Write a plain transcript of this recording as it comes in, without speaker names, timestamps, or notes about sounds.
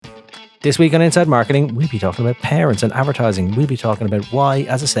This week on Inside Marketing, we'll be talking about parents and advertising. We'll be talking about why,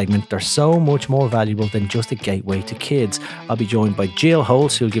 as a segment, they're so much more valuable than just a gateway to kids. I'll be joined by Jill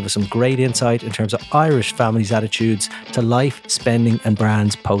Holtz, who'll give us some great insight in terms of Irish families' attitudes to life, spending and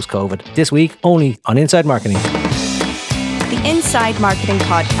brands post-COVID. This week, only on Inside Marketing. The Inside Marketing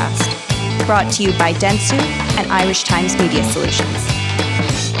Podcast, brought to you by Dentsu and Irish Times Media Solutions.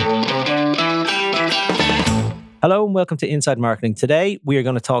 Hello and welcome to Inside Marketing. Today, we are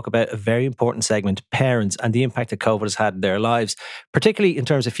going to talk about a very important segment, parents, and the impact that COVID has had in their lives, particularly in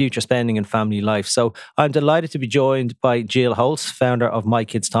terms of future spending and family life. So I'm delighted to be joined by Jill Holtz, founder of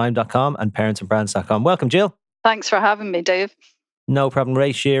MyKidsTime.com and parentsandbrands.com. Welcome, Jill. Thanks for having me, Dave. No problem.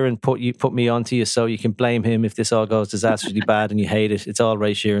 Ray Sheeran put me onto you, so you can blame him if this all goes disastrously bad and you hate it. It's all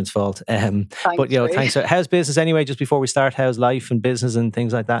Ray Sheeran's fault. Thanks. How's business anyway? Just before we start, how's life and business and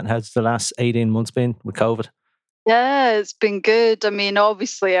things like that? And how's the last 18 months been with COVID? Yeah, it's been good. I mean,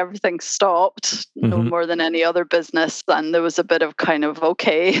 obviously everything stopped, no more than any other business. And there was a bit of kind of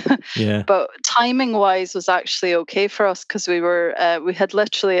okay. Yeah. But timing wise was actually okay for us because we had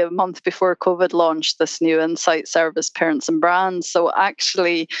literally a month before COVID launched this new insight service, Parents and Brands. So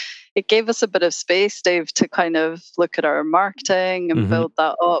actually it gave us a bit of space, Dave, to kind of look at our marketing and build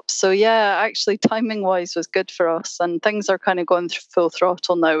that up. So yeah, actually timing wise was good for us, and things are kind of going full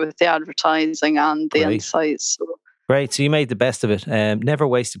throttle now with the advertising and the insights. So. Great. So you made the best of it. Never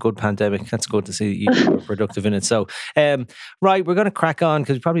waste a good pandemic. That's good to see you were productive in it. So, right, we're going to crack on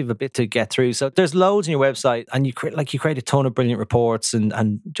because we probably have a bit to get through. So there's loads on your website, and you create a ton of brilliant reports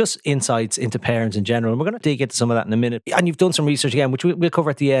and just insights into parents in general. And we're going to dig into some of that in a minute. And you've done some research again, which we'll cover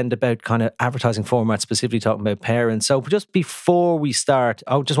at the end, about kind of advertising formats, specifically talking about parents. So just before we start,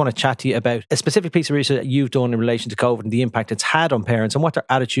 I just want to chat to you about a specific piece of research that you've done in relation to COVID and the impact it's had on parents and what their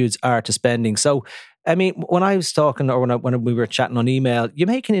attitudes are to spending. So I mean, when I was talking, or when we were chatting on email, you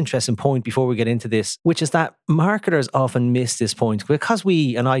make an interesting point before we get into this, which is that marketers often miss this point because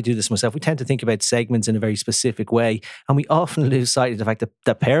and I do this myself, we tend to think about segments in a very specific way, and we often lose sight of the fact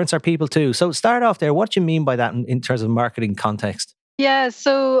that parents are people too. So start off there. What do you mean by that in terms of marketing context? Yeah,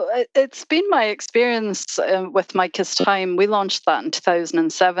 so it's been my experience with My Kids Time. We launched that in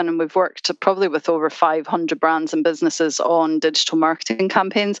 2007, and we've worked probably with over 500 brands and businesses on digital marketing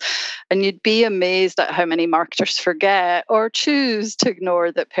campaigns. And you'd be amazed at how many marketers forget or choose to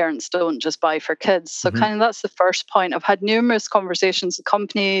ignore that parents don't just buy for kids. So kind of that's the first point. I've had numerous conversations with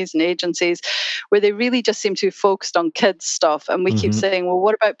companies and agencies where they really just seem to be focused on kids stuff. And we keep saying, well,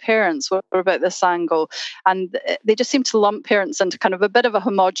 what about parents? What about this angle? And they just seem to lump parents into kind of a bit of a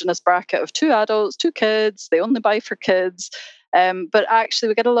homogenous bracket of 2 adults, 2 kids, they only buy for kids. But actually,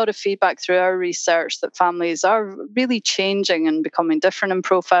 we get a lot of feedback through our research that families are really changing and becoming different in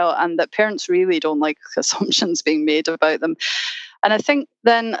profile, and that parents really don't like assumptions being made about them. And I think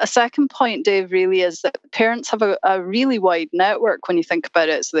then a second point, Dave, really is that parents have a really wide network when you think about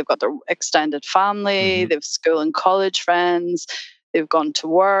it. So they've got their extended family, they've school and college friends, they've gone to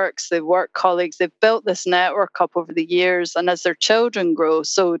work, so they've work colleagues, they've built this network up over the years. And as their children grow,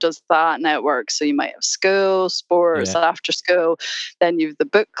 so does that network. So you might have school, sports, after school, then you've the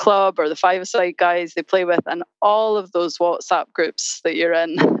book club or the five-a-side guys they play with, and all of those WhatsApp groups that you're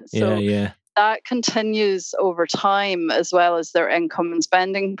in. That continues over time, as well as their income and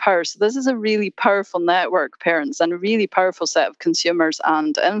spending power. So this is a really powerful network, parents, and a really powerful set of consumers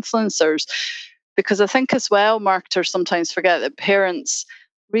and influencers. Because I think as well, marketers sometimes forget that parents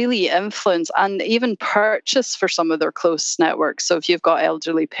really influence and even purchase for some of their close networks. So if you've got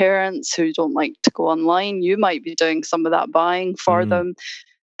elderly parents who don't like to go online, you might be doing some of that buying for them.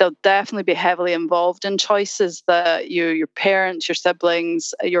 They'll definitely be heavily involved in choices that your parents, your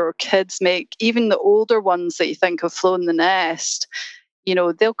siblings, your kids make. Even the older ones that you think have flown the nest,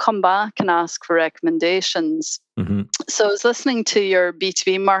 they'll come back and ask for recommendations. So I was listening to your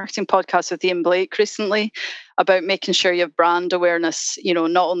B2B marketing podcast with Ian Blake recently about making sure you have brand awareness,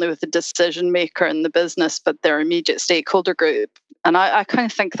 not only with the decision maker in the business, but their immediate stakeholder group. And I kind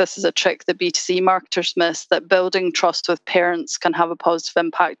of think this is a trick that B2C marketers miss, that building trust with parents can have a positive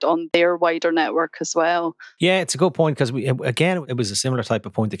impact on their wider network as well. Yeah, it's a good point, because it was a similar type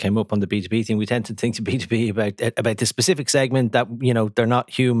of point that came up on the B2B thing. We tend to think to B2B about the specific segment that, they're not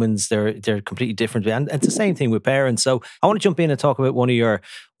humans, they're completely different. And it's the same thing with parents. So I want to jump in and talk about one of your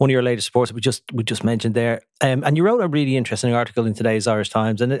latest reports that we just mentioned there. And you wrote a really interesting article in today's Irish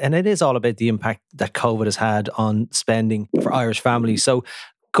Times, and it is all about the impact that COVID has had on spending for Irish families. So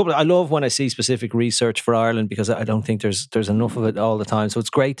I love when I see specific research for Ireland because I don't think there's enough of it all the time. So it's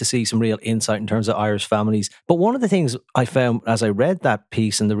great to see some real insight in terms of Irish families. But one of the things I found as I read that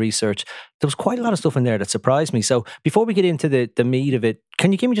piece and the research, there was quite a lot of stuff in there that surprised me. So before we get into the meat of it,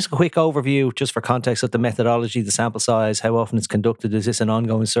 can you give me just a quick overview, just for context, of the methodology, the sample size, how often it's conducted? Is this an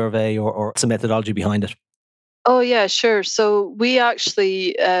ongoing survey or what's the methodology behind it? Oh, yeah, sure. So we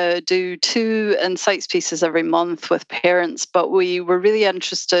actually do 2 insights pieces every month with parents, but we were really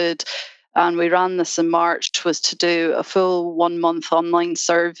interested, and we ran this in March, was to do a full 1 month online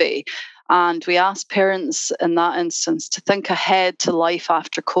survey. And we asked parents in that instance to think ahead to life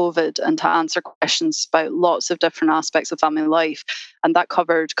after COVID and to answer questions about lots of different aspects of family life. And that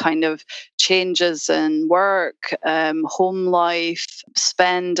covered kind of changes in work, home life,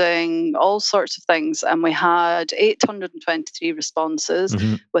 spending, all sorts of things. And we had 823 responses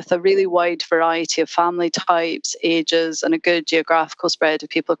with a really wide variety of family types, ages, and a good geographical spread of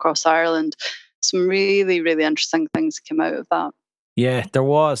people across Ireland. Some really, really interesting things came out of that. Yeah, there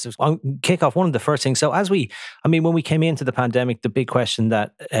was. I'll kick off one of the first things. So when we came into the pandemic, the big question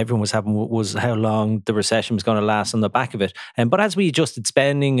that everyone was having was how long the recession was going to last on the back of it. But as we adjusted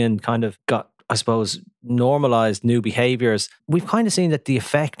spending and kind of got, I suppose, normalized new behaviors, we've kind of seen that the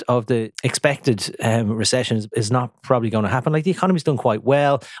effect of the expected recession is not probably going to happen. Like, the economy's done quite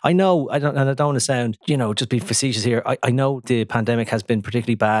well. I know, I don't want to sound, just be facetious here. I know the pandemic has been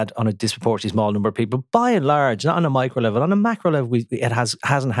particularly bad on a disproportionately small number of people. By and large, not on a micro level, on a macro level, it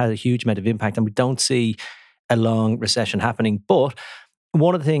hasn't had a huge amount of impact, and we don't see a long recession happening. But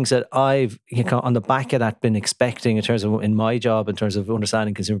one of the things that I've, on the back of that, been expecting in terms of, in my job, in terms of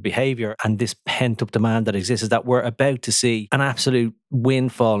understanding consumer behavior and this pent up demand that exists, is that we're about to see an absolute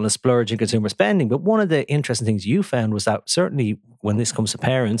windfall and a splurge in consumer spending. But one of the interesting things you found was that certainly when this comes to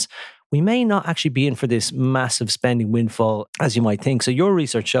parents, we may not actually be in for this massive spending windfall as you might think. So your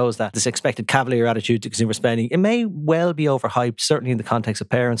research shows that this expected cavalier attitude to consumer spending, it may well be overhyped, certainly in the context of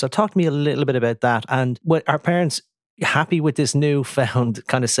parents. So talk to me a little bit about that. And what are parents happy with this newfound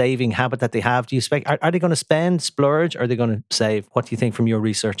kind of saving habit that they have? Do you expect, are they going to spend, splurge, or are they going to save? What do you think from your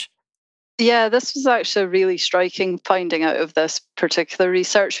research? Yeah, this was actually a really striking finding out of this particular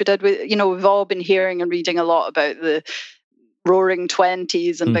research we did. We've all been hearing and reading a lot about the roaring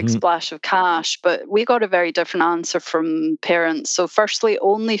 20s and big splash of cash, but we got a very different answer from parents. So firstly,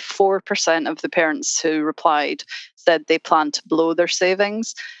 only 4% of the parents who replied said they plan to blow their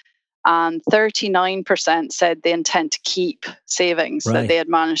savings. And 39% said they intend to keep savings that they had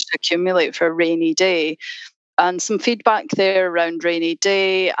managed to accumulate for a rainy day. And some feedback there around rainy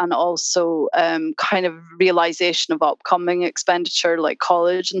day, and also kind of realization of upcoming expenditure like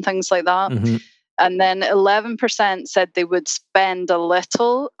college and things like that. And then 11% said they would spend a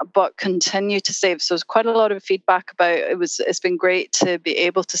little but continue to save. So it's quite a lot of feedback about it's been great to be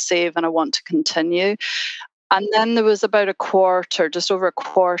able to save and I want to continue. And then there was about a quarter, just over a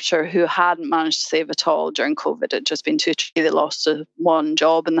quarter, who hadn't managed to save at all during COVID. It had just been too tricky. They lost one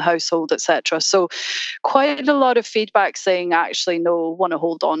job in the household, etc. So quite a lot of feedback saying, actually, no, want to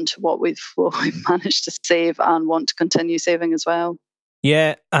hold on to what we've managed to save and want to continue saving as well.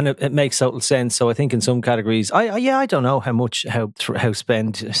 Yeah, and it makes total sense. So I think in some categories, I don't know how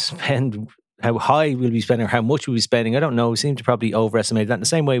high we'll be spending or how much we'll be spending. I don't know. We seem to probably overestimate that. In the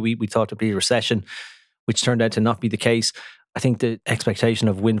same way we thought there'd be a recession, which turned out to not be the case. I think the expectation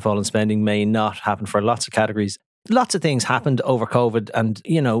of windfall in spending may not happen for lots of categories. Lots of things happened over COVID, and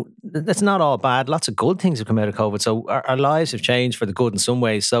that's not all bad. Lots of good things have come out of COVID. So our lives have changed for the good in some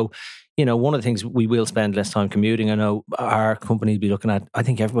ways. So one of the things, we will spend less time commuting. I know our company will be looking at, I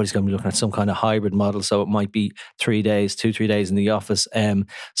think everybody's going to be looking at some kind of hybrid model. So it might be 3 days, 2-3 days in the office.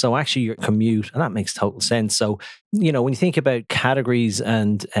 So actually your commute, and that makes total sense. So, when you think about categories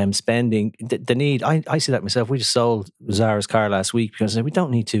and spending, the need, I see that myself. We just sold Zara's car last week because we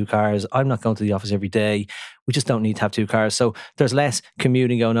don't need 2 cars. I'm not going to the office every day. We just don't need to have 2 cars. So there's less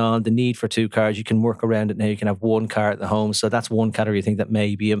commuting going on. The need for 2 cars, you can work around it now. You can have 1 car at the home. So that's one category I think that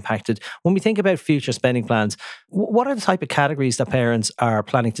may be impacted. When we think about future spending plans, what are the type of categories that parents are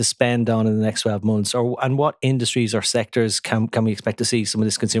planning to spend on in the next 12 months? And what industries or sectors can we expect to see some of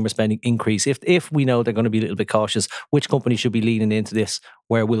this consumer spending increase? If we know they're going to be a little bit cautious, which companies should be leaning into this?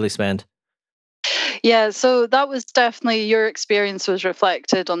 Where will they spend? Yeah, so that was definitely, your experience was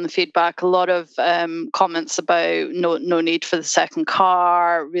reflected on the feedback. A lot of comments about no need for the second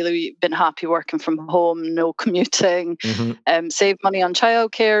car, really been happy working from home, no commuting, save money on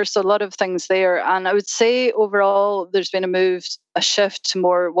childcare. So a lot of things there. And I would say overall, there's been a shift to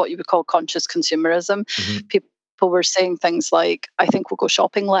more what you would call conscious consumerism. People were saying things like, I think we'll go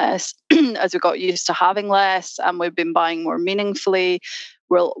shopping less as we got used to having less, and we've been buying more meaningfully.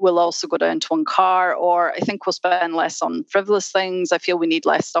 we'll also go down to one car, or I think we'll spend less on frivolous things. I feel we need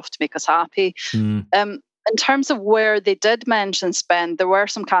less stuff to make us happy. In terms of where they did mention spend, there were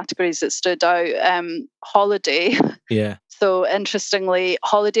some categories that stood out. Holiday. Yeah. So interestingly,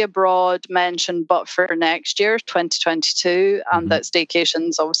 holiday abroad mentioned, but for next year, 2022, and that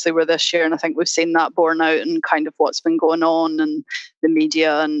staycations obviously were this year. And I think we've seen that borne out in kind of what's been going on in the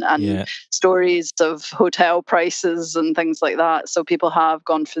media and stories of hotel prices and things like that. So people have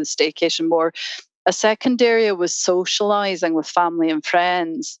gone for the staycation more. A second area was socializing with family and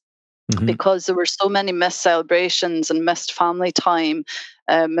friends. Because there were so many missed celebrations and missed family time,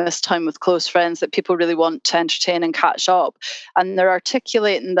 missed time with close friends, that people really want to entertain and catch up. And they're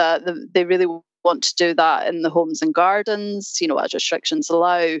articulating that they really want to do that in the homes and gardens, as restrictions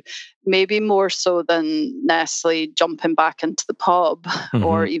allow, maybe more so than necessarily jumping back into the pub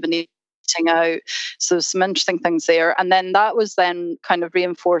or even eating out. So some interesting things there. And then that was then kind of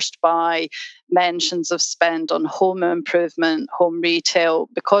reinforced by mentions of spend on home improvement, home retail,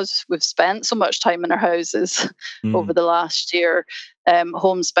 because we've spent so much time in our houses over the last year.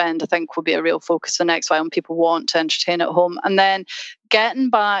 Home spend, I think, will be a real focus for next while, and people want to entertain at home. And then getting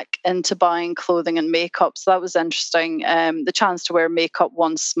back into buying clothing and makeup. So that was interesting. The chance to wear makeup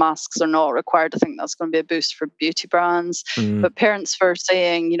once masks are not required. I think that's going to be a boost for beauty brands. But parents were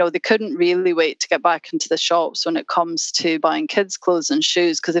saying, they couldn't really wait to get back into the shops when it comes to buying kids' clothes and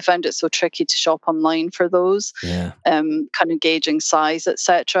shoes, because they found it so tricky to shop online for those, kind of gauging size,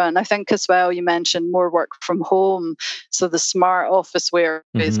 etc. And I think as well, you mentioned more work from home. So the smart office wear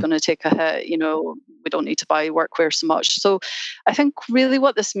is going to take a hit. We don't need to buy workwear so much. So I think really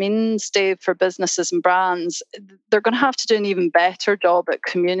what this means, Dave, for businesses and brands, they're going to have to do an even better job at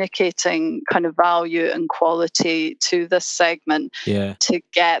communicating kind of value and quality to this segment to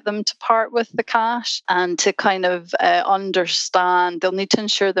get them to part with the cash, and to kind of understand they'll need to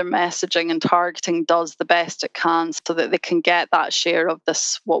ensure their messaging and targeting does the best it can, so that they can get that share of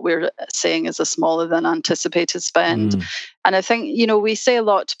this, what we're saying is a smaller than anticipated spend. And I think, we say a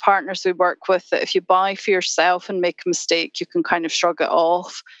lot to partners we work with that if you buy for yourself and make a mistake, you can kind of shrug it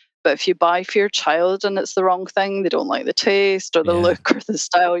off. But if you buy for your child and it's the wrong thing, they don't like the taste or the look or the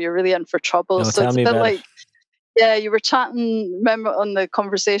style, you're really in for trouble. No, so it's a bit like, you were chatting, remember, on the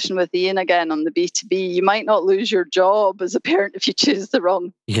conversation with Ian again on the B2B, you might not lose your job as a parent if you choose the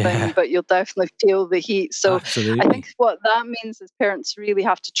wrong thing, but you'll definitely feel the heat. So Absolutely. I think what that means is parents really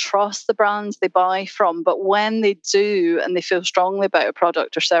have to trust the brands they buy from. But when they do and they feel strongly about a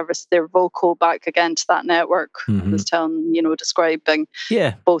product or service, they're vocal back again to that network I was describing,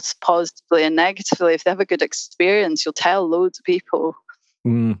 both positively and negatively. If they have a good experience, you'll tell loads of people.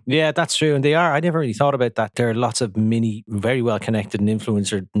 Yeah, that's true. And they are. I never really thought about that. There are lots of mini, very well connected and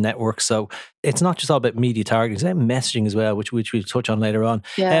influencer networks. So it's not just all about media targeting, it's about messaging as well, which we'll touch on later on.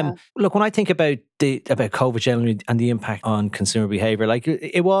 Look, when I think about COVID generally and the impact on consumer behaviour, like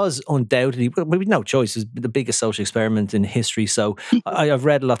it was undoubtedly, but with no choice, it's the biggest social experiment in history. So I've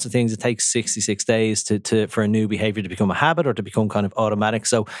read lots of things. It takes 66 days for a new behaviour to become a habit or to become kind of automatic.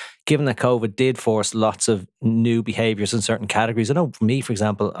 So given that COVID did force lots of new behaviours in certain categories, I know for me, for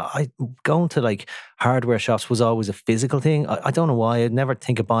example, going to like hardware shops was always a physical thing. I don't know why. I'd never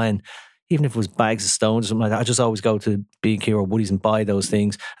think of buying, even if it was bags of stones or something like that. I just always go to B&Q or Woodies and buy those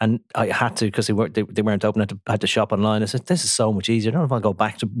things. And I had to, because they weren't open, I had to shop online. I said, this is so much easier. I don't know if I'll go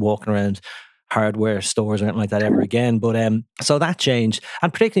back to walking around hardware stores or anything like that ever again. But so that changed.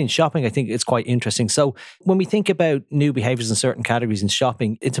 And particularly in shopping, I think it's quite interesting. So when we think about new behaviours in certain categories in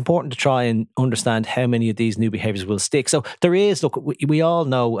shopping, it's important to try and understand how many of these new behaviours will stick. So there is, look, we all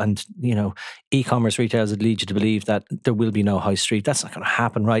know, and e-commerce retailers would lead you to believe that there will be no high street. That's not going to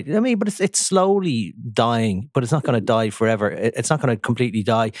happen, right? I mean, but it's slowly dying, but it's not going to die forever. It's not going to completely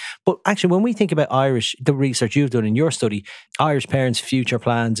die. But actually, when we think about the research you've done in your study, Irish parents' future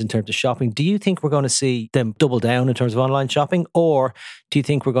plans in terms of shopping, do you think we're going to see them double down in terms of online shopping, or do you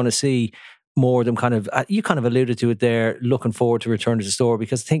think we're going to see more of them kind of, you kind of alluded to it there, looking forward to return to the store?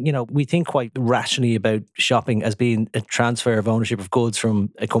 Because I think, we think quite rationally about shopping as being a transfer of ownership of goods from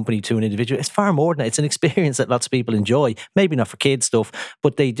a company to an individual. It's far more than that. It's an experience that lots of people enjoy. Maybe not for kids stuff,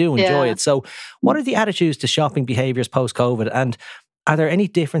 but they do enjoy it. So what are the attitudes to shopping behaviours post-COVID? And are there any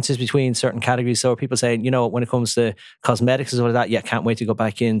differences between certain categories? So are people saying, when it comes to cosmetics and stuff like that, can't wait to go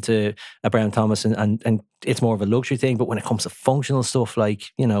back into a Brown Thomas and it's more of a luxury thing. But when it comes to functional stuff like,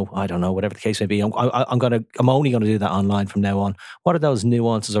 I don't know, whatever the case may be, I'm only going to do that online from now on. What are those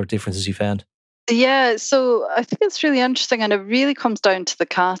nuances or differences you found? Yeah, so I think it's really interesting, and it really comes down to the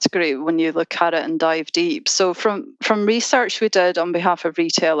category when you look at it and dive deep. So from research we did on behalf of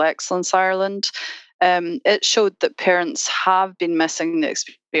Retail Excellence Ireland, it showed that parents have been missing the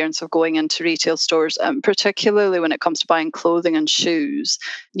experience of going into retail stores, particularly when it comes to buying clothing and shoes,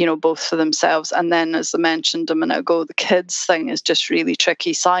 both for themselves. And then, as I mentioned a minute ago, the kids thing is just really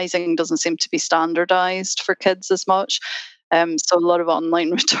tricky. Sizing doesn't seem to be standardized for kids as much. So a lot of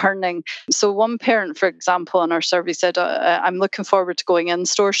online returning. So one parent, for example, in our survey said, I'm looking forward to going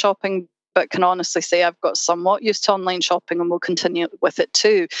in-store shopping, but can honestly say I've got somewhat used to online shopping and will continue with it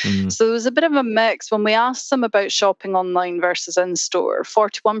too. So there was a bit of a mix. When we asked them about shopping online versus in-store,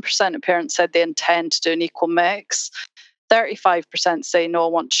 41% of parents said they intend to do an equal mix. 35% say, no, I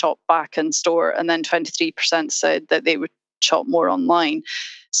want to shop back in store. And then 23% said that they would shop more online.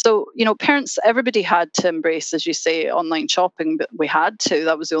 So, parents, everybody had to embrace, as you say, online shopping, but we had to.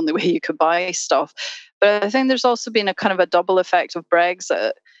 That was the only way you could buy stuff. But I think there's also been a kind of a double effect of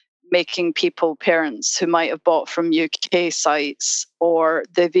Brexit, making parents who might have bought from UK sites, or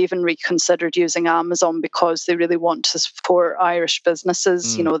they've even reconsidered using Amazon because they really want to support Irish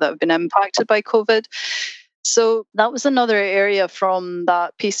businesses, that have been impacted by COVID. So that was another area from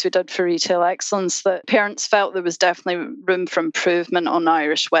that piece we did for Retail Excellence, that parents felt there was definitely room for improvement on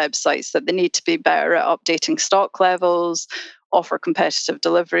Irish websites, that they need to be better at updating stock levels, offer competitive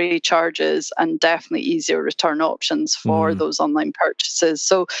delivery charges, and definitely easier return options for those online purchases.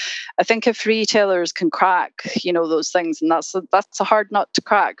 So I think if retailers can crack, those things, and that's a hard nut to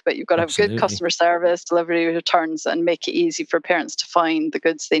crack, but you've got to have good customer service, delivery returns, and make it easy for parents to find the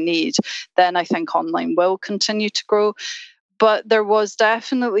goods they need, then I think online will continue to grow. But there was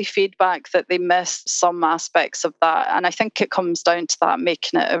definitely feedback that they missed some aspects of that. And I think it comes down to that,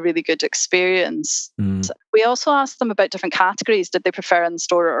 making it a really good experience. We also asked them about different categories. Did they prefer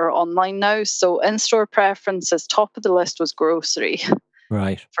in-store or online now? So in-store preferences, top of the list was grocery.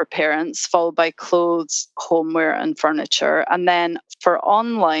 Right. For parents, followed by clothes, homeware, and furniture. And then for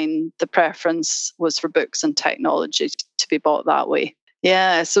online, the preference was for books and technology to be bought that way.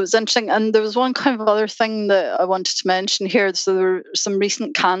 Yeah, so it's interesting. And there was one kind of other thing that I wanted to mention here. So there were some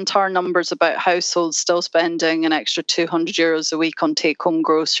recent Kantar numbers about households still spending an extra €200 a week on take-home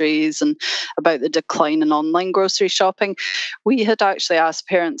groceries, and about the decline in online grocery shopping. We had actually asked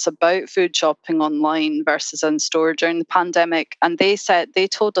parents about food shopping online versus in-store during the pandemic, and they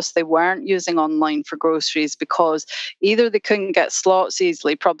told us they weren't using online for groceries because either they couldn't get slots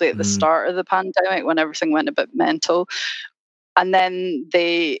easily, probably at the start of the pandemic when everything went a bit mental, and then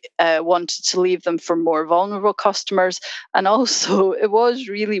they wanted to leave them for more vulnerable customers. And also, it was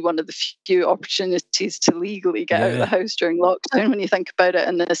really one of the few opportunities to legally get out of the house during lockdown, when you think about it,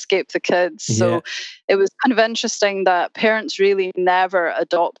 and escape the kids. So it was kind of interesting that parents really never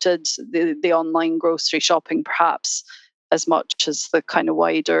adopted the online grocery shopping, perhaps as much as the kind of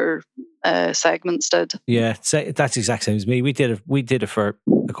wider segments did. Yeah, that's the exact same as me. We did it for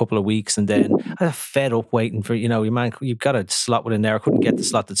a couple of weeks, and then I got fed up waiting for, your man, you've got a slot within there. I couldn't get the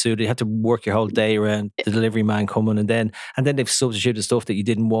slot that suited. You had to work your whole day around the delivery man coming, and then they've substituted stuff that you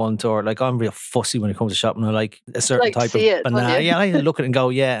didn't want, or like, I'm real fussy when it comes to shopping. I like a certain type of banana. Yeah, I look at it and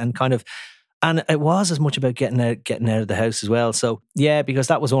go, and kind of. And it was as much about getting out of the house as well. So, because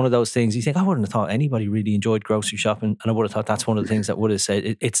that was one of those things. You think, I wouldn't have thought anybody really enjoyed grocery shopping. And I would have thought that's one of the things that would have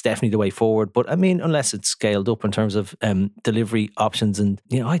said it's definitely the way forward. But I mean, unless it's scaled up in terms of delivery options. And,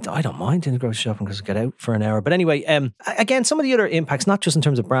 I don't mind doing the grocery shopping because I get out for an hour. But anyway, again, some of the other impacts, not just in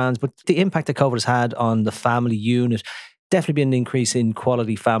terms of brands, but the impact that COVID has had on the family unit, definitely been an increase in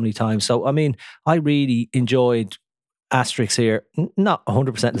quality family time. So, I mean, I really enjoyed, asterisk here, not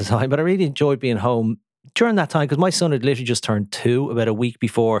 100% of the time, but I really enjoyed being home during that time, because my son had literally just turned 2 about a week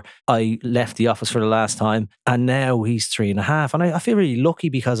before I left the office for the last time, and now he's 3.5, and I feel really lucky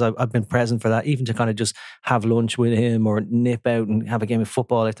because I've been present for that, even to kind of just have lunch with him or nip out and have a game of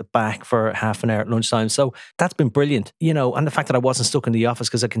football at the back for half an hour at lunchtime. So that's been brilliant, and the fact that I wasn't stuck in the office,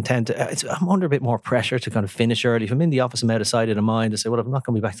 because I can tend to, I'm under a bit more pressure to kind of finish early. If I'm in the office, I'm out of sight, out of mind. I say, well, I'm not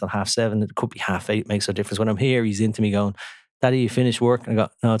going to be back till 7:30. It could be 8:30. It makes a difference. When I'm here, he's into me going, Daddy, you finished work? And I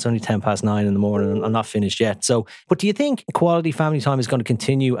go, no, it's only 9:10 in the morning and I'm not finished yet. So, but do you think quality family time is going to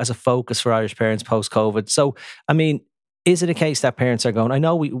continue as a focus for Irish parents post-COVID? So, I mean, is it a case that parents are going, I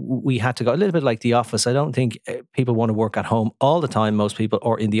know we had to go a little bit like the office. I don't think people want to work at home all the time, most people,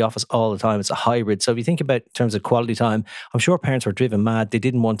 or in the office all the time. It's a hybrid. So if you think about in terms of quality time, I'm sure parents were driven mad. They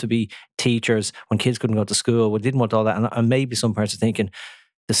didn't want to be teachers when kids couldn't go to school. They didn't want all that. And maybe some parents are thinking,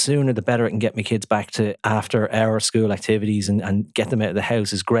 the sooner the better I can get my kids back to after hour school activities and get them out of the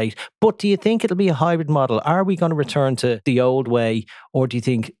house is great. But do you think it'll be a hybrid model? Are we going to return to the old way? Or do you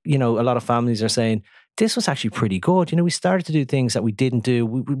think, a lot of families are saying, this was actually pretty good. We started to do things that we didn't do.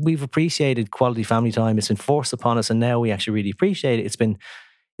 We've appreciated quality family time. It's been forced upon us, and now we actually really appreciate it. It's been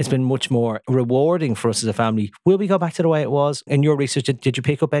it's been much more rewarding for us as a family. Will we go back to the way it was? In your research, did you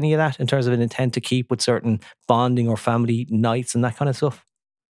pick up any of that in terms of an intent to keep with certain bonding or family nights and that kind of stuff?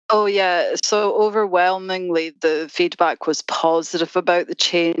 Oh, yeah. So overwhelmingly, the feedback was positive about the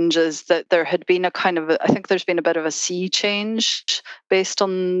changes, that there had been I think there's been a bit of a sea change based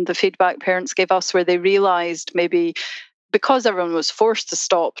on the feedback parents gave us, where they realized maybe because everyone was forced to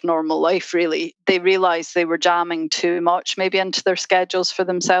stop normal life, really, they realized they were jamming too much maybe into their schedules for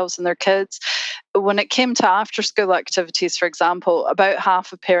themselves and their kids. When it came to after school activities, for example, about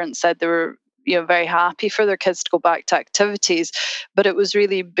half of parents said they were very happy for their kids to go back to activities, but it was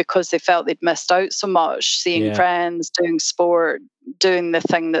really because they felt they'd missed out so much, seeing friends, doing sport, doing the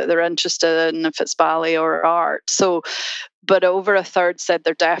thing that they're interested in, if it's ballet or art. So, but over a third said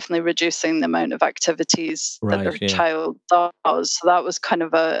they're definitely reducing the amount of activities that their child does. So that was kind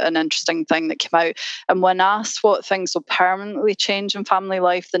of an interesting thing that came out. And when asked what things will permanently change in family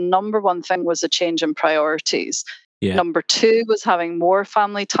life, the number one thing was a change in priorities. Yeah. Number two was having more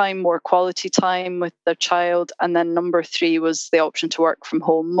family time, more quality time with their child. And then number three was the option to work from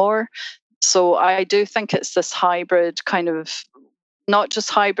home more. So I do think it's this hybrid kind of, not just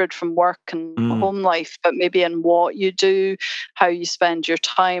hybrid from work and home life, but maybe in what you do, how you spend your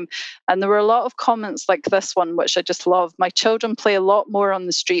time. And there were a lot of comments like this one, which I just love. My children play a lot more on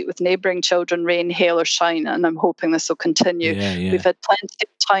the street with neighbouring children, rain, hail or shine, and I'm hoping this will continue. We've had plenty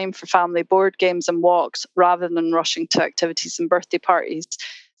of time for family board games and walks rather than rushing to activities and birthday parties.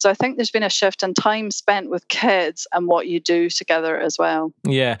 So I think there's been a shift in time spent with kids and what you do together as well.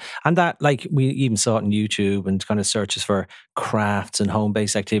 Yeah. And that, like, we even saw it on YouTube and kind of searches for crafts and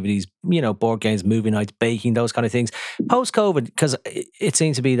home-based activities, board games, movie nights, baking, those kind of things. Post-COVID, because it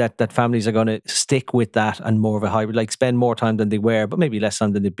seems to be that families are going to stick with that and more of a hybrid, like spend more time than they were, but maybe less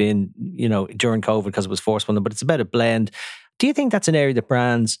time than they've been, during COVID because it was forced on them. But it's about a blend. Do you think that's an area that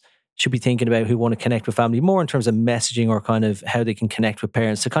brands should be thinking about, who want to connect with family more in terms of messaging or kind of how they can connect with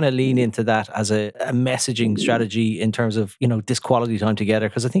parents, to kind of lean into that as a messaging strategy in terms of, this quality time together?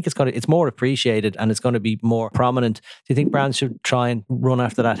 Because I think it's more appreciated and it's going to be more prominent. Do you think brands should try and run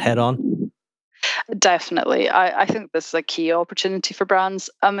after that head on? Definitely. I think this is a key opportunity for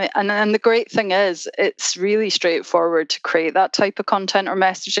brands. And the great thing is, it's really straightforward to create that type of content or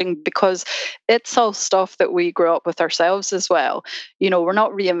messaging, because it's all stuff that we grew up with ourselves as well. We're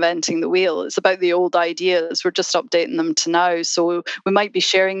not reinventing the wheel. It's about the old ideas. We're just updating them to now. So we might be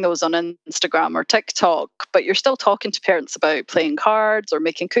sharing those on Instagram or TikTok, but you're still talking to parents about playing cards or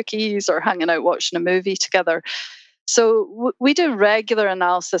making cookies or hanging out watching a movie together. So we do regular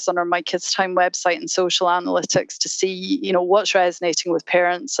analysis on our My Kids Time website and social analytics to see, what's resonating with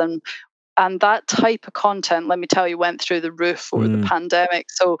parents, and that type of content, let me tell you, went through the roof over the pandemic.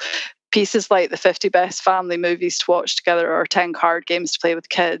 So pieces like the 50 best family movies to watch together or 10 card games to play with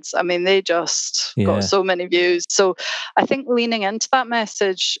kids, they just got so many views. So I think leaning into that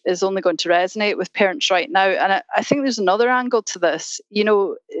message is only going to resonate with parents right now. And I think there's another angle to this.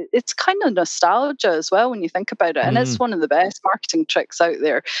 It's kind of nostalgia as well when you think about it. And it's one of the best marketing tricks out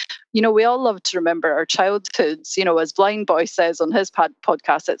there. We all love to remember our childhoods. As Blind Boy says on his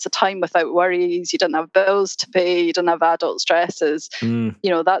podcast, it's a time without worries. You didn't have bills to pay. You didn't have adult stresses.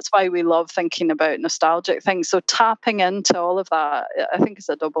 That's why we love thinking about nostalgic things. So tapping into all of that, I think, is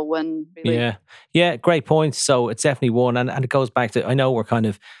a double win, really. Yeah, great point. So it's definitely one. And it goes back to, I know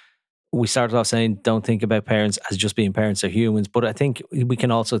we started off saying don't think about parents as just being parents, they're humans, but I think we can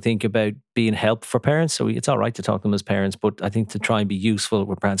also think about being help for parents. So it's all right to talk to them as parents, but I think to try and be useful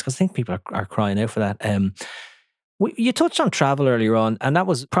with brands, because I think people are crying out for that. You touched on travel earlier on, and that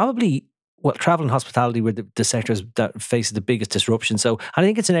was probably, travel and hospitality were the sectors that faces the biggest disruption. So I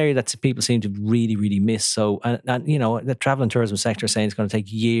think it's an area that people seem to really, really miss. So, and the travel and tourism sector is saying it's going to take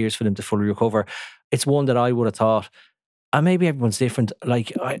years for them to fully recover. It's one that I would have thought, and maybe everyone's different.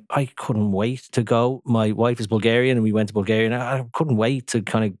 Like, I couldn't wait to go. My wife is Bulgarian and we went to Bulgaria, and I couldn't wait to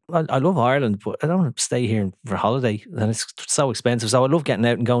I love Ireland, but I don't want to stay here for a holiday, and it's so expensive. So I love getting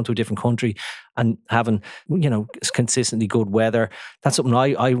out and going to a different country and having, consistently good weather. That's something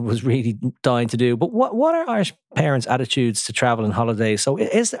I was really dying to do. But what are Irish parents' attitudes to travel and holidays? So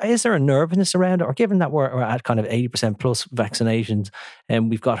is there a nervousness around it? Or given that we're at kind of 80% plus vaccinations and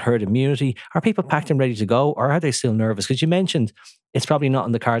we've got herd immunity, are people packed and ready to go, or are they still nervous? Because you mentioned it's probably not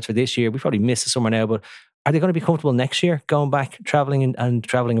in the cards for this year. We probably missed the summer now, but are they going to be comfortable next year going back traveling and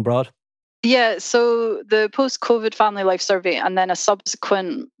traveling abroad? Yeah, so the post-COVID family life survey and then a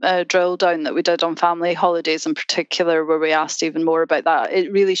subsequent drill down that we did on family holidays in particular, where we asked even more about that,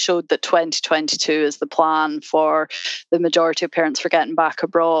 it really showed that 2022 is the plan for the majority of parents for getting back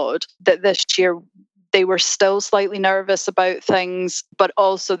abroad. That this year they were still slightly nervous about things, but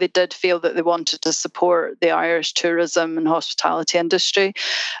also they did feel that they wanted to support the Irish tourism and hospitality industry.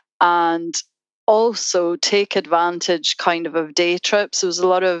 And also take advantage kind of day trips. There was a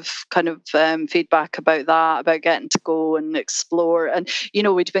lot of kind of feedback about that, about getting to go and explore. And,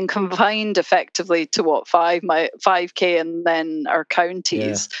 we'd been confined effectively to 5K and then our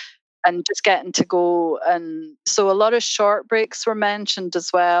counties. Yeah. And just getting to go. And so a lot of short breaks were mentioned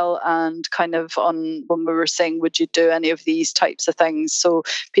as well. And kind of on when we were saying, would you do any of these types of things? So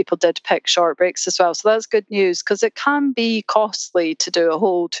people did pick short breaks as well. So that's good news, because it can be costly to do a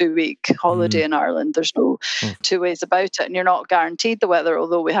whole 2-week holiday in Ireland. There's no two ways about it. And you're not guaranteed the weather,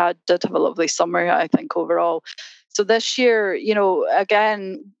 although did have a lovely summer, I think, overall. So this year,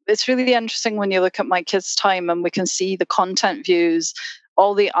 again, it's really interesting when you look at My Kids Time and we can see the content views,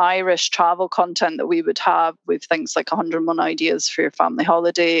 all the Irish travel content that we would have with things like 101 ideas for your family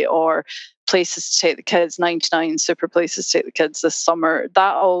holiday, or places to take the kids, 99 super places to take the kids this summer.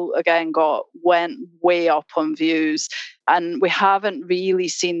 That all again went way up on views, and we haven't really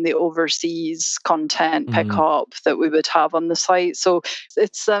seen the overseas content pick up that we would have on the site. So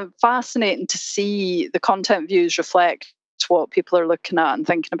it's fascinating to see the content views reflect what people are looking at and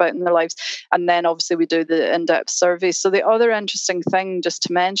thinking about in their lives. And then obviously we do the in-depth survey. So the other interesting thing just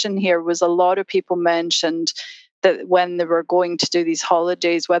to mention here was a lot of people mentioned that when they were going to do these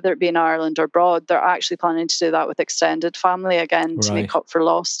holidays, whether it be in Ireland or abroad, they're actually planning to do that with extended family again to make up for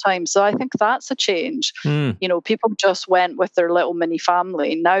lost time. So I think that's a change. People just went with their little mini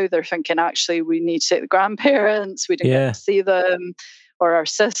family. Now they're thinking, actually, we need to take the grandparents. We didn't get to see them, or our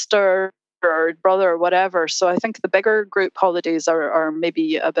sister or brother or whatever. So I think the bigger group holidays are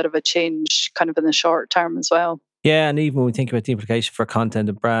maybe a bit of a change kind of in the short term as well. Yeah, and even when we think about the implication for content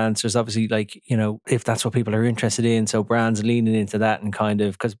and brands, there's obviously if that's what people are interested in, so brands leaning into that and kind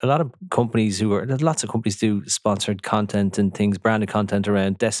of, because a lot of companies lots of companies do sponsored content and things, branded content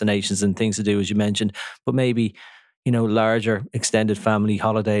around destinations and things to do, as you mentioned, but maybe larger extended family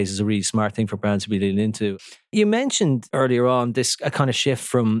holidays is a really smart thing for brands to be leaning into. You mentioned earlier on this a kind of shift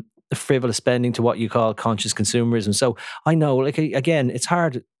from the frivolous spending to what you call conscious consumerism. So I know, again, it's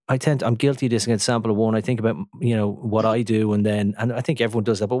hard. I'm guilty of this against sample of one. I think about, what I do and I think everyone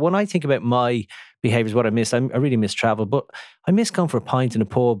does that. But when I think about my behaviors, what I miss, I really miss travel, but I miss going for a pint in a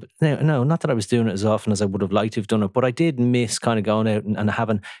pub. No, not that I was doing it as often as I would have liked to have done it, but I did miss kind of going out and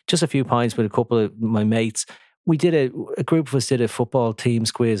having just a few pints with a couple of my mates. We did a group of us did a football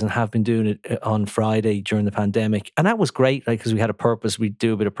teams quiz and have been doing it on Friday during the pandemic. And that was great, because we had a purpose. We'd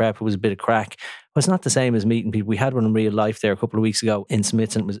do a bit of prep. It was a bit of crack. It was not the same as meeting people. We had one in real life there a couple of weeks ago in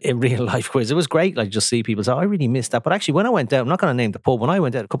Smiths, and it was a real life quiz. It was great, just see people. So I really missed that. But actually, when I went out, I'm not going to name the pub, when I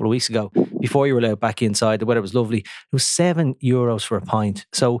went out a couple of weeks ago, before you were allowed back inside, the weather was lovely. It was €7 for a pint.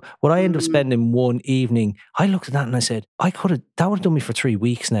 So what I ended up spending one evening, I looked at that and I said, that would have done me for 3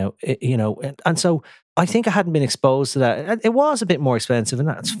 weeks now, and so I think I hadn't been exposed to that. It was a bit more expensive, and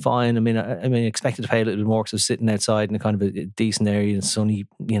that's fine. I expected to pay a little bit more because I was sitting outside in a kind of a decent area and sunny,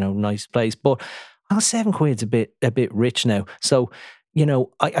 nice place. But £7's a bit rich now. So,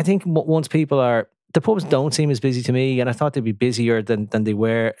 I think once people the pubs don't seem as busy to me, and I thought they'd be busier than they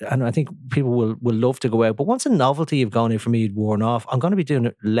were. And I think people will love to go out. But once the novelty of going out for me had worn off, I'm going to be doing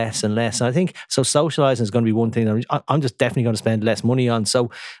it less and less. And I think, so socialising is going to be one thing that I'm just definitely going to spend less money on.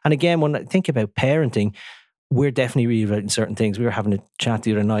 So, and again, when I think about parenting, we're definitely reevaluating certain things. We were having a chat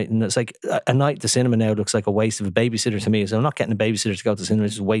the other night, and it's like a night at the cinema now looks like a waste of a babysitter to me. So I'm not getting a babysitter to go to the cinema;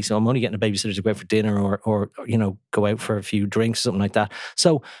 it's just a waste. I'm only getting a babysitter to go out for dinner or go out for a few drinks or something like that.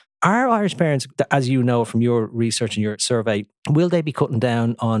 So are Irish parents, as you know from your research and your survey, will they be cutting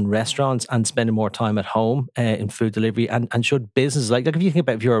down on restaurants and spending more time at home in food delivery? And should businesses, like if you think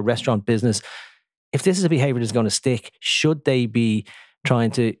about if you're a restaurant business, if this is a behaviour that's going to stick, should they be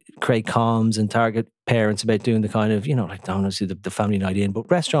trying to create comms and target parents about doing the kind of, obviously the family night in, but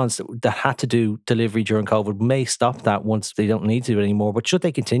restaurants that had to do delivery during COVID may stop that once they don't need to do it anymore. But should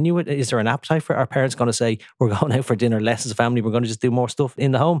they continue it? Is there an appetite for our parents going to say, we're going out for dinner less as a family, we're going to just do more stuff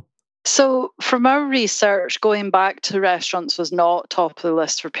in the home? So from our research, going back to restaurants was not top of the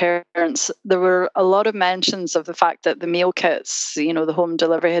list for parents. There were a lot of mentions of the fact that the meal kits, the home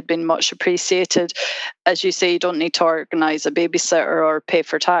delivery had been much appreciated. As you say, you don't need to organise a babysitter or pay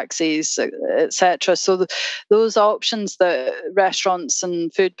for taxis, etc. So those options that restaurants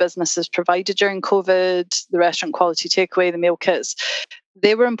and food businesses provided during COVID, the restaurant quality takeaway, the meal kits,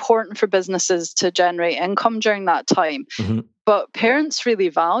 they were important for businesses to generate income during that time. Mm-hmm. But parents really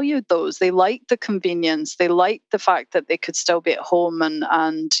valued those. They liked the convenience. They liked the fact that they could still be at home. And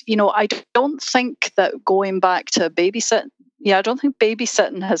I don't think that going back to babysitting, I don't think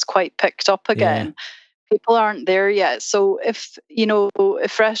babysitting has quite picked up again. people aren't there yet. So if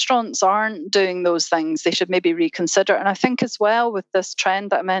restaurants aren't doing those things, they should maybe reconsider. And I think as well with this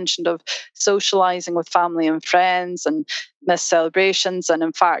trend that I mentioned of socializing with family and friends and missed celebrations, and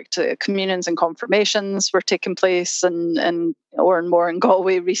in fact, communions and confirmations were taking place and more in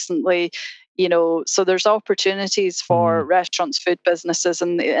Galway recently. So there's opportunities for restaurants, food businesses,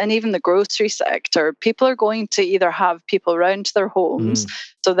 and even the grocery sector. People are going to either have people around to their homes,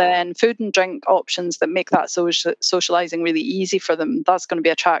 so then food and drink options that make that socializing really easy for them, that's going to be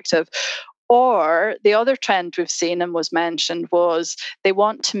attractive. Or the other trend we've seen and was mentioned was they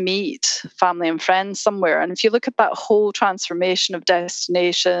want to meet family and friends somewhere. And if you look at that whole transformation of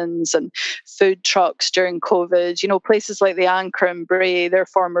destinations and food trucks during COVID, places like the Anchor in Bray, their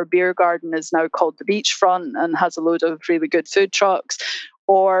former beer garden is now called the Beachfront and has a load of really good food trucks.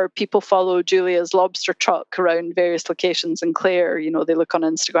 Or people follow Julia's lobster truck around various locations in Clare. They look on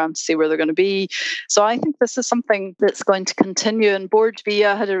Instagram to see where they're going to be. So I think this is something that's going to continue. And Board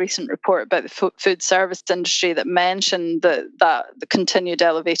Bia had a recent report about the food service industry that mentioned that the continued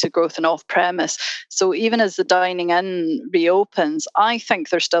elevated growth in off-premise. So even as the dining in reopens, I think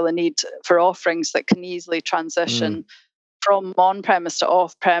there's still a need for offerings that can easily transition from on-premise to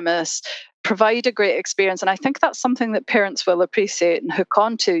off-premise, provide a great experience. And I think that's something that parents will appreciate and hook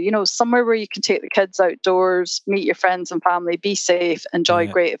onto, somewhere where you can take the kids outdoors, meet your friends and family, be safe, enjoy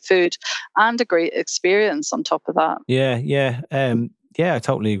great food and a great experience on top of that. Yeah, I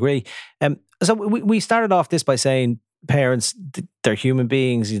totally agree. So we started off this by saying parents, they're human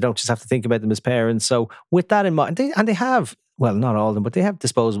beings. You don't just have to think about them as parents. So with that in mind, they have, well, not all of them, but they have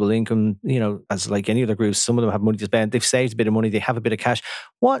disposable income, as like any other groups. Some of them have money to spend. They've saved a bit of money. They have a bit of cash.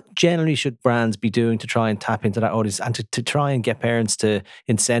 What generally should brands be doing to try and tap into that audience and to try and get parents to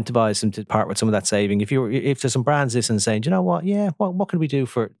incentivize them to part with some of that saving? If there's some brands listening saying, you know what, what can we do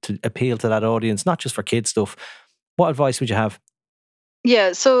to appeal to that audience, not just for kids stuff? What advice would you have?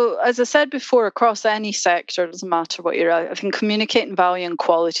 Yeah, so as I said before, across any sector, it doesn't matter what you're at, I think communicating value and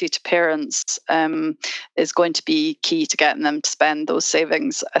quality to parents is going to be key to getting them to spend those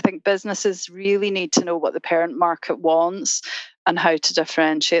savings. I think businesses really need to know what the parent market wants and how to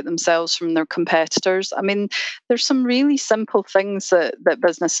differentiate themselves from their competitors. I mean, there's some really simple things that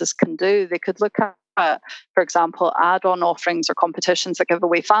businesses can do. They could look at, for example, add-on offerings or competitions that give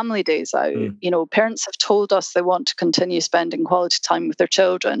away family days out. Parents have told us they want to continue spending quality time with their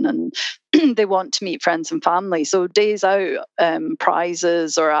children and they want to meet friends and family. So days out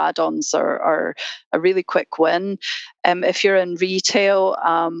prizes or add-ons are a really quick win. If you're in retail,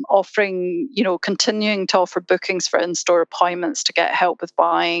 continuing to offer bookings for in-store appointments to get help with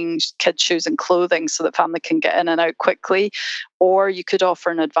buying kids' shoes and clothing so that family can get in and out quickly. Or you could offer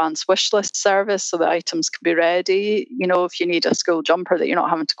an advanced wish list service so that items can be ready. If you need a school jumper that you're not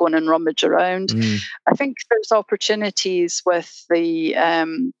having to go in and rummage around. I think there's opportunities with the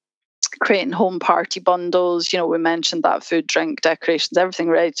creating home party bundles. We mentioned that food, drink, decorations, everything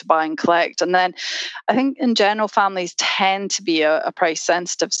ready to buy and collect. And then I think in general, families tend to be a price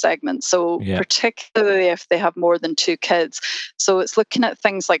sensitive segment. So particularly if they have more than 2 kids. So it's looking at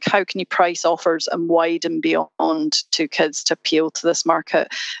things like how can you price offers and widen beyond 2 kids to appeal to this market.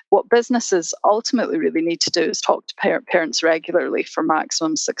 What businesses ultimately really need to do is talk to parents regularly for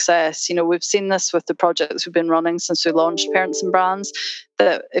maximum success. We've seen this with the projects we've been running since we launched Parents and Brands,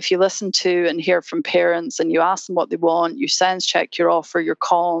 that if you listen to and hear from parents and you ask them what they want, you sense check your offer, your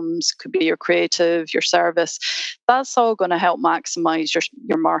comms, could be your creative, your service, that's all going to help maximize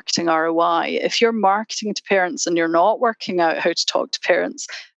your marketing ROI. If you're marketing to parents and you're not working out how to talk to parents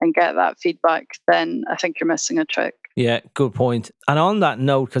and get that feedback, then I think you're missing a trick. Yeah, good point. And on that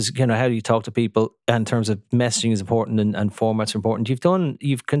note, because how you talk to people in terms of messaging is important and formats are important.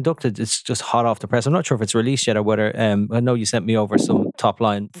 You've conducted, it's just hot off the press. I'm not sure if it's released yet or whether, I know you sent me over some top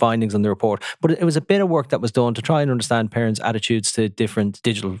line findings on the report, but it was a bit of work that was done to try and understand parents' attitudes to different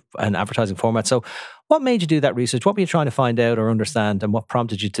digital and advertising formats. So what made you do that research? What were you trying to find out or understand, and what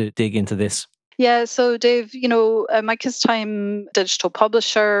prompted you to dig into this? Yeah, so Dave, My Kids Time digital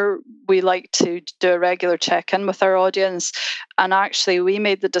publisher, we like to do a regular check-in with our audience. And actually, we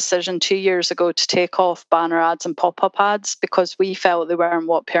made the decision 2 years ago to take off banner ads and pop-up ads because we felt they weren't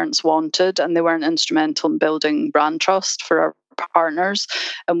what parents wanted and they weren't instrumental in building brand trust for our partners.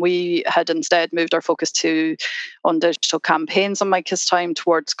 And we had instead moved our focus on digital campaigns on My Kiss Time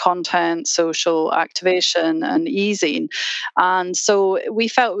towards content, social activation, and easing. And so we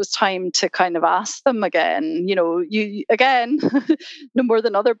felt it was time to kind of ask them again, you again, no more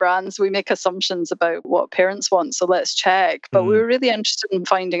than other brands, we make assumptions about what parents want. So let's check. But we were really interested in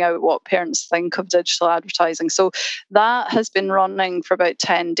finding out what parents think of digital advertising. So that has been running for about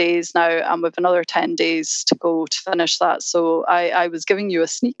 10 days now, and we've another 10 days to go to finish that. So I was giving you a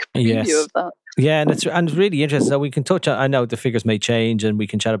sneak preview of that. Yeah, and it's really interesting. So we can touch on, I know the figures may change and we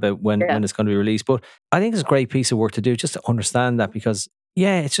can chat about when it's going to be released, but I think it's a great piece of work to do just to understand that, because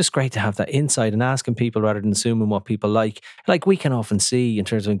it's just great to have that insight and asking people rather than assuming what people like. Like we can often see in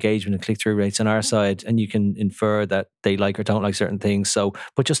terms of engagement and click-through rates on our side, and you can infer that they like or don't like certain things. So,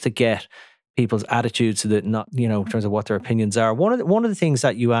 but just to get people's attitudes to that, not, in terms of what their opinions are. One of the things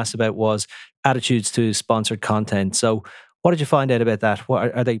that you asked about was attitudes to sponsored content. So what did you find out about that?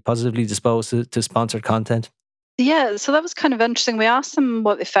 Are they positively disposed to sponsored content? Yeah, so that was kind of interesting. We asked them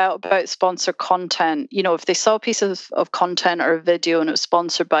what they felt about sponsored content. If they saw a piece of content or a video and it was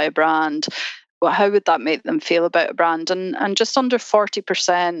sponsored by a brand, well, how would that make them feel about a brand? And just under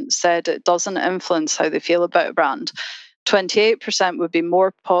 40% said it doesn't influence how they feel about a brand. 28% would be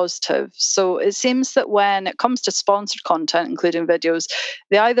more positive. So it seems that when it comes to sponsored content, including videos,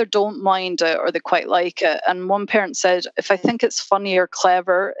 they either don't mind it or they quite like it. And one parent said, if I think it's funny or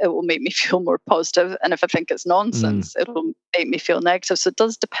clever, it will make me feel more positive. And if I think it's nonsense, it'll make me feel negative. So it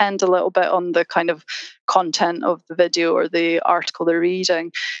does depend a little bit on the kind of content of the video or the article they're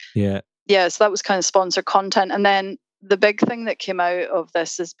reading. Yeah. Yeah, so that was kind of sponsored content. And then the big thing that came out of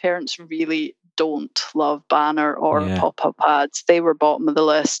this is parents really don't love banner or pop-up ads. They were bottom of the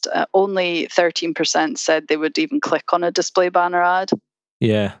list. Only 13% said they would even click on a display banner ad.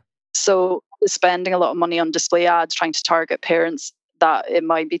 Yeah. So spending a lot of money on display ads, trying to target parents, that it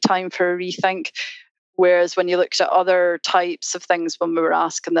might be time for a rethink. Whereas when you looked at other types of things, when we were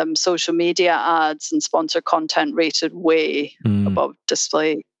asking them, social media ads and sponsored content rated way above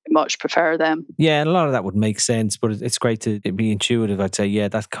display. Much prefer them. Yeah, and a lot of that would make sense, but it's great to be intuitive. I'd say,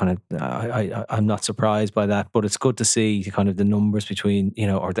 that's kind of, I'm not surprised by that, but it's good to see kind of the numbers between,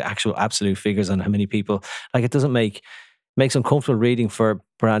 or the actual absolute figures on how many people, like it doesn't makes uncomfortable reading for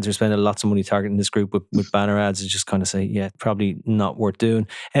brands who are spending lots of money targeting this group with banner ads. It's just kind of say, probably not worth doing.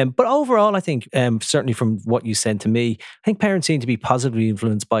 But overall, I think certainly from what you sent to me, I think parents seem to be positively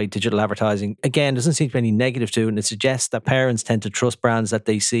influenced by digital advertising. Again, there doesn't seem to be any negative to it, and it suggests that parents tend to trust brands that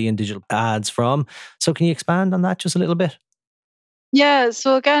they see in digital ads from. So can you expand on that just a little bit? Yeah,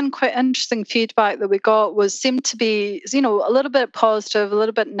 so again, quite interesting feedback that we got seemed to be, a little bit positive, a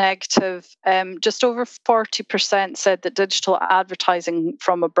little bit negative. Just over 40% said that digital advertising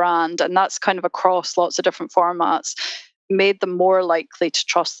from a brand, and that's kind of across lots of different formats, made them more likely to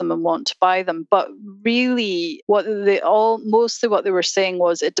trust them and want to buy them. But really, mostly what they were saying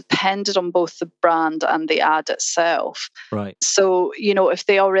was it depended on both the brand and the ad itself. Right. So, if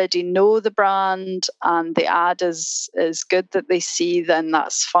they already know the brand and the ad is good that they see, then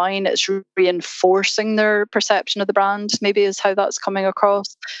that's fine. It's reinforcing their perception of the brand, maybe, is how that's coming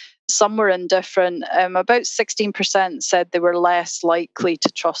across. Some were indifferent. About 16% said they were less likely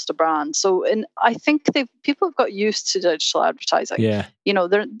to trust a brand. So, I think people have got used to digital advertising. Yeah,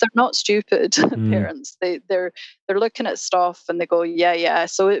 they're not stupid parents. They're looking at stuff and they go, yeah.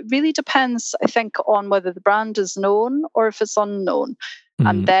 So it really depends, I think, on whether the brand is known or if it's unknown.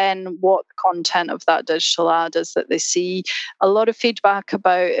 And then what the content of that digital ad is that they see. A lot of feedback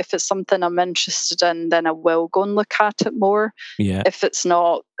about if it's something I'm interested in, then I will go and look at it more. Yeah. If it's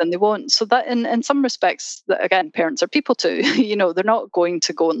not, then they won't. So that in some respects, again, parents are people too. They're not going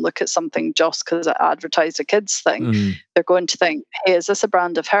to go and look at something just because it advertised a kids thing. They're going to think, hey, is this a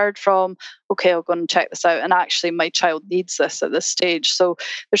brand I've heard from? Okay, I'll go and check this out. And actually, my child needs this at this stage. So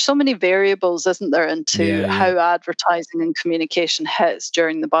there's so many variables, isn't there, into how advertising and communication hits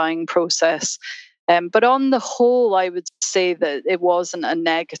during the buying process. But on the whole, I would say that it wasn't a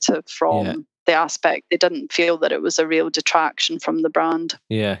negative from the aspect. They didn't feel that it was a real detraction from the brand.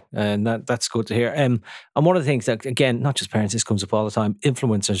 Yeah, and that's good to hear. And one of the things that, again, not just parents, this comes up all the time,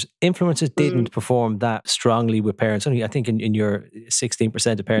 influencers didn't perform that strongly with parents. Only I think in your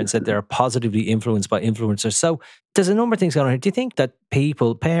 16% of parents said they're positively influenced by influencers. So there's a number of things going on here. Do you think that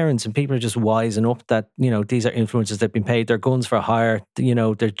parents and people are just wising up that, these are influencers, they've been paid their guns for hire,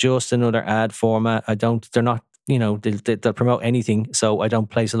 they're just another ad format. They're not they'll promote anything. So I don't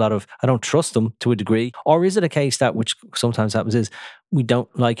trust them to a degree. Or is it a case that, which sometimes happens, is we don't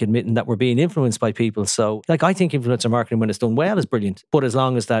like admitting that we're being influenced by people? So like, I think influencer marketing, when it's done well, is brilliant. But as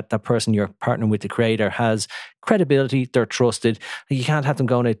long as that person you're partnering with, the creator, has credibility, they're trusted. You can't have them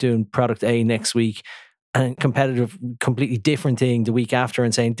going out doing product A next week and competitive, completely different thing the week after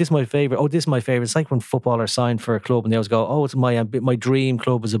and saying, this is my favorite. Oh, this is my favorite. It's like when footballers sign for a club and they always go, oh, it's my dream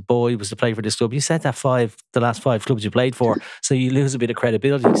club as a boy was to play for this club. You said that the last 5 clubs you played for, so you lose a bit of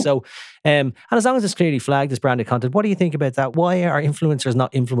credibility. So, and as long as it's clearly flagged as branded content, what do you think about that? Why are influencers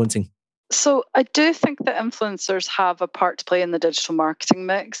not influencing? So I do think that influencers have a part to play in the digital marketing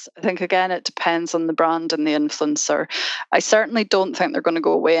mix. I think, again, it depends on the brand and the influencer. I certainly don't think they're going to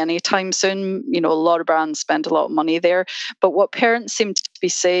go away anytime soon. A lot of brands spend a lot of money there. But what parents seem to be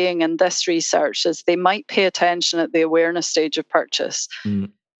saying in this research is they might pay attention at the awareness stage of purchase.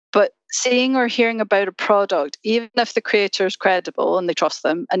 But seeing or hearing about a product, even if the creator is credible and they trust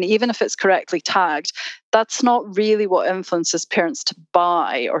them, and even if it's correctly tagged, that's not really what influences parents to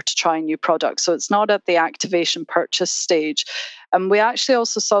buy or to try new products. So it's not at the activation purchase stage. And we actually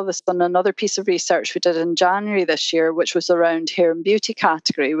also saw this on another piece of research we did in January this year, which was around hair and beauty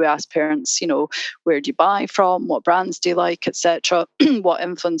category. We asked parents, where do you buy from? What brands do you like, etc. What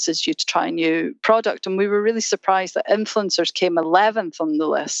influences you to try a new product? And we were really surprised that influencers came 11th on the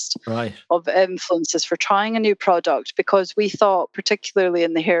list of influences for trying a new product, because we thought, particularly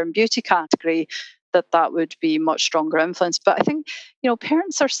in the hair and beauty category, that would be much stronger influence. But I think,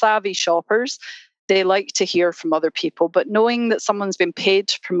 parents are savvy shoppers. They like to hear from other people, but knowing that someone's been paid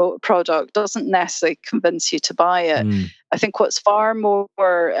to promote a product doesn't necessarily convince you to buy it. I think what's far more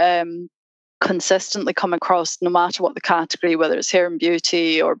consistently come across, no matter what the category, whether it's hair and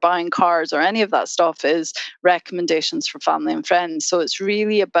beauty or buying cars or any of that stuff, is recommendations for family and friends. So it's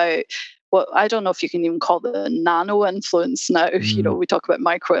really about, well, I don't know if you can even call it a nano influence now. We talk about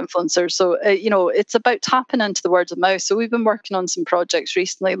micro influencers. So, it's about tapping into the word of mouth. So we've been working on some projects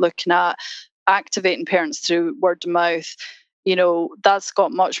recently looking at activating parents through word of mouth. That's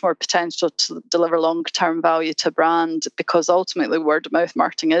got much more potential to deliver long-term value to brand, because ultimately word of mouth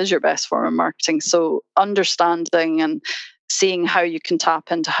marketing is your best form of marketing. So understanding and seeing how you can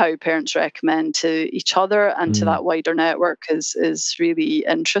tap into how parents recommend to each other and to that wider network is really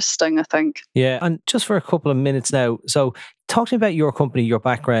interesting, I think. Yeah, and just for a couple of minutes now, so talk to me about your company, your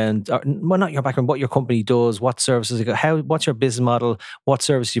background, well, not your background, what your company does, what services, what's your business model, what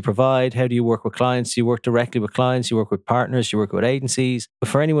service you provide, how do you work with clients? Do you work directly with clients? You work with partners? You work with agencies? But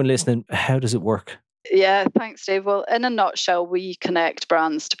for anyone listening, how does it work? Yeah, thanks, Dave. Well, in a nutshell, we connect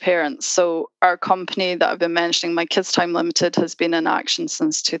brands to parents. So our company that I've been mentioning, My Kids Time Limited, has been in action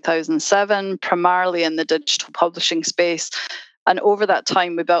since 2007, primarily in the digital publishing space. And over that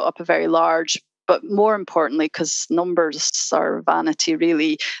time, we built up a very large, but more importantly, because numbers are vanity,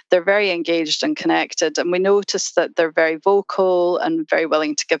 really, they're very engaged and connected. And we noticed that they're very vocal and very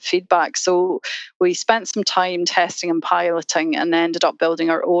willing to give feedback. So we spent some time testing and piloting and ended up building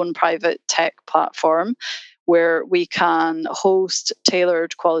our own private tech platform, where we can host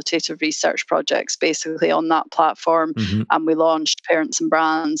tailored qualitative research projects basically on that platform. And we launched Parents and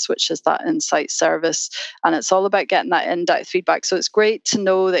Brands, which is that insight service. And it's all about getting that in-depth feedback. So it's great to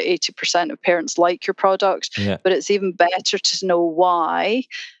know that 80% of parents like your product, but it's even better to know why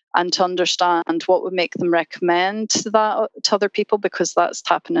and to understand what would make them recommend that to other people, because that's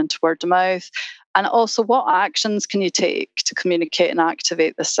tapping into word of mouth. And also, what actions can you take to communicate and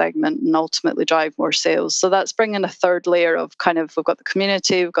activate this segment and ultimately drive more sales? So that's bringing a third layer of we've got the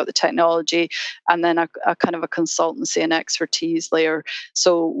community, we've got the technology, and then a kind of a consultancy and expertise layer.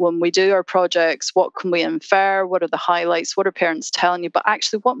 So when we do our projects, what can we infer? What are the highlights? What are parents telling you? But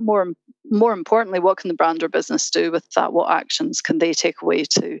actually, what more importantly, what can the brand or business do with that? What actions can they take away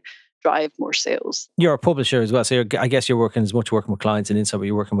to drive more sales? You're a publisher as well, so I guess you're working with clients and insight, but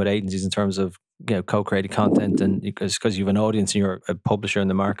you're working with agencies in terms of co-created content, and because you have an audience and you're a publisher in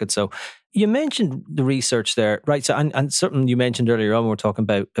the market. So you mentioned the research there, right? So and something you mentioned earlier on when we're talking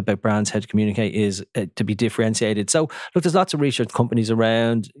about brands, how to communicate is to be differentiated. So look, there's lots of research companies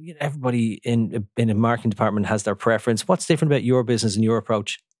around. Everybody in a marketing department has their preference. What's different about your business and your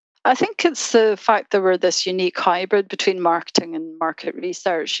approach? I think it's the fact that we're this unique hybrid between marketing and market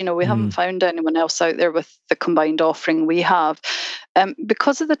research. We haven't found anyone else out there with the combined offering we have.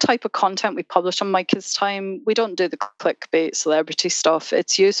 Because of the type of content we publish on My Kids Time, we don't do the clickbait celebrity stuff.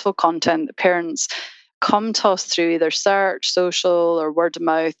 It's useful content that parents come to us through either search, social, or word of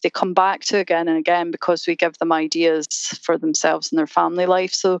mouth. They come back to again and again because we give them ideas for themselves and their family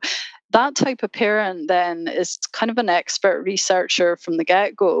life. So that type of parent then is kind of an expert researcher from the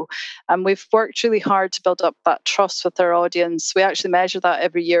get-go. And we've worked really hard to build up that trust with our audience. We actually measure that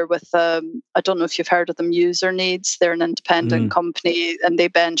every year with, I don't know if you've heard of them, User Needs. They're an independent company, and they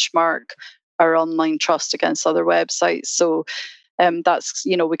benchmark our online trust against other websites. So that's,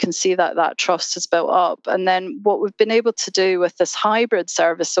 we can see that trust is built up. And then what we've been able to do with this hybrid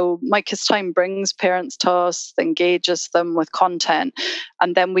service, so My Kids Time brings parents to us, engages them with content,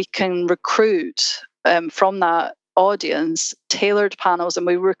 and then we can recruit from that audience tailored panels, and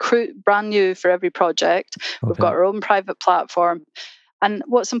we recruit brand new for every project. Okay. We've got our own private platform. And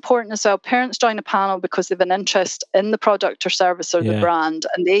what's important as well, parents join a panel because they have an interest in the product or service or the brand,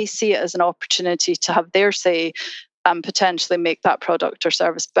 and they see it as an opportunity to have their say and potentially make that product or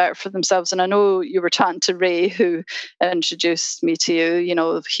service better for themselves. And I know you were chatting to Ray, who introduced me to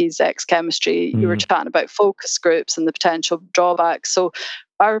you, he's ex-chemistry. You were chatting about focus groups and the potential drawbacks. So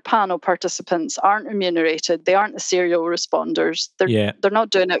our panel participants aren't remunerated. They aren't the serial responders. They're not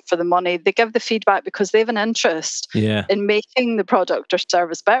doing it for the money. They give the feedback because they have an interest in making the product or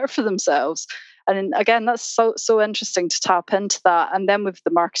service better for themselves. And again, that's so interesting to tap into that. And then with the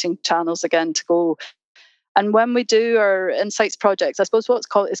marketing channels again to go. And when we do our insights projects, I suppose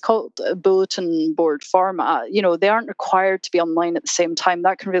it's called a bulletin board format. They aren't required to be online at the same time.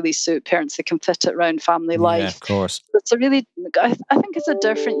 That can really suit parents. They can fit it around family life. Yeah, of course. It's I think it's a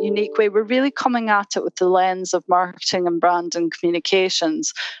different, unique way. We're really coming at it with the lens of marketing and brand and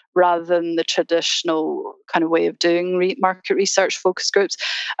communications, rather than the traditional kind of way of doing market research focus groups.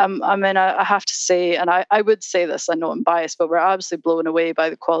 I have to say, and I would say this, I know I'm biased, but we're absolutely blown away by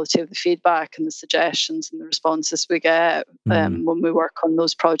the quality of the feedback and the suggestions and the responses we get when we work on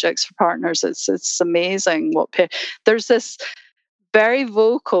those projects for partners. It's amazing there's this very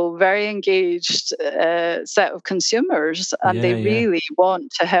vocal, very engaged set of consumers, and they really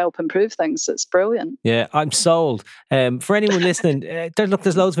want to help improve things. It's brilliant. Yeah, I'm sold. For anyone listening,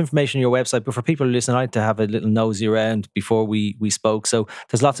 there's loads of information on your website, but for people who listen, I had to have a little nosy around before we spoke. So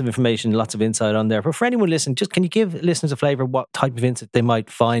there's lots of information, lots of insight on there. But for anyone listening, just can you give listeners a flavour of what type of insight they might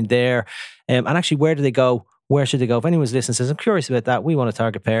find there? And actually, where do they go? Where should they go? If anyone's listening says, I'm curious about that, we want to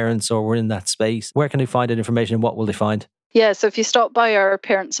target parents, or we're in that space, where can they find that information and what will they find? Yeah, so if you stop by our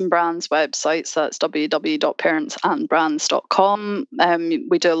Parents and Brands websites, that's www.parentsandbrands.com.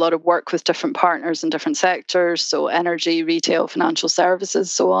 We do a lot of work with different partners in different sectors, so energy, retail, financial services,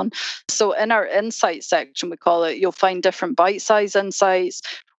 so on. So in our insights section, we call it, you'll find different bite-sized insights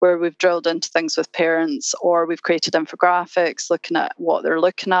where we've drilled into things with parents, or we've created infographics looking at what they're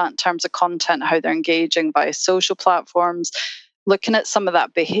looking at in terms of content, how they're engaging via social platforms. Looking at some of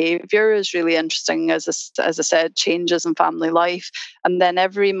that behaviour is really interesting, as I said, changes in family life. And then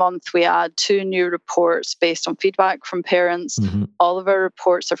every month we add 2 new reports based on feedback from parents. Mm-hmm. All of our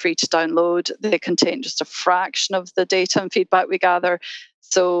reports are free to download. They contain just a fraction of the data and feedback we gather.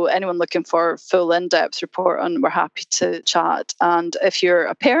 So anyone looking for a full in-depth report on, we're happy to chat. And if you're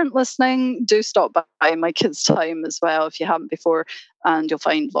a parent listening, do stop by My Kids Time as well if you haven't before, and you'll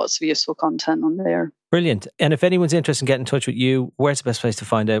find lots of useful content on there. Brilliant. And if anyone's interested in getting in touch with you, where's the best place to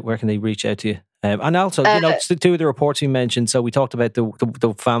find out? Where can they reach out to you? And also, to do the reports you mentioned. So we talked about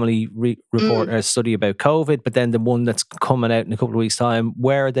the family report study about COVID, but then the one that's coming out in a couple of weeks' time.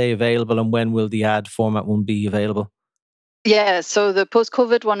 Where are they available, and when will the ad format one be available? Yeah, so the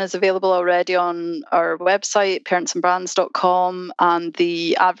post-COVID one is available already on our website, parentsandbrands.com, and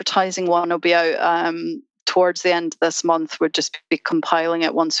the advertising one will be out towards the end of this month. We'll just be compiling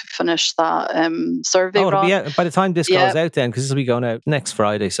it once we finish that survey run. It'll be by the time this goes out then, because this will be going out next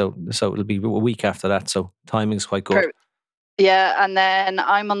Friday, so it'll be a week after that, so timing is quite good. Yeah, and then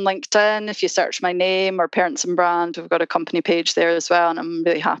I'm on LinkedIn. If you search my name or Parents and Brand, we've got a company page there as well, and I'm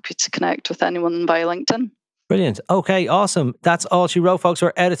really happy to connect with anyone via LinkedIn. Brilliant. Okay, awesome. That's all she wrote, folks.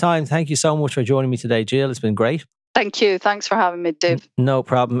 We're out of time. Thank you so much for joining me today, Jill. It's been great. Thank you. Thanks for having me, Dave. No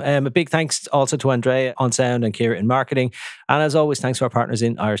problem. A big thanks also to Andrea on sound and Kira in marketing. And as always, thanks to our partners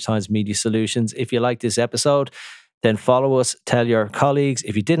in Irish Times Media Solutions. If you like this episode, then follow us, tell your colleagues.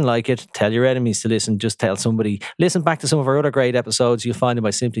 If you didn't like it, tell your enemies to listen. Just tell somebody. Listen back to some of our other great episodes. You'll find them by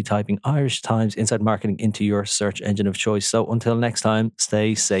simply typing Irish Times Inside Marketing into your search engine of choice. So until next time,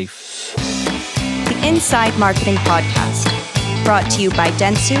 stay safe. The Inside Marketing Podcast, brought to you by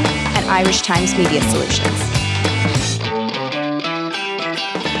Dentsu and Irish Times Media Solutions.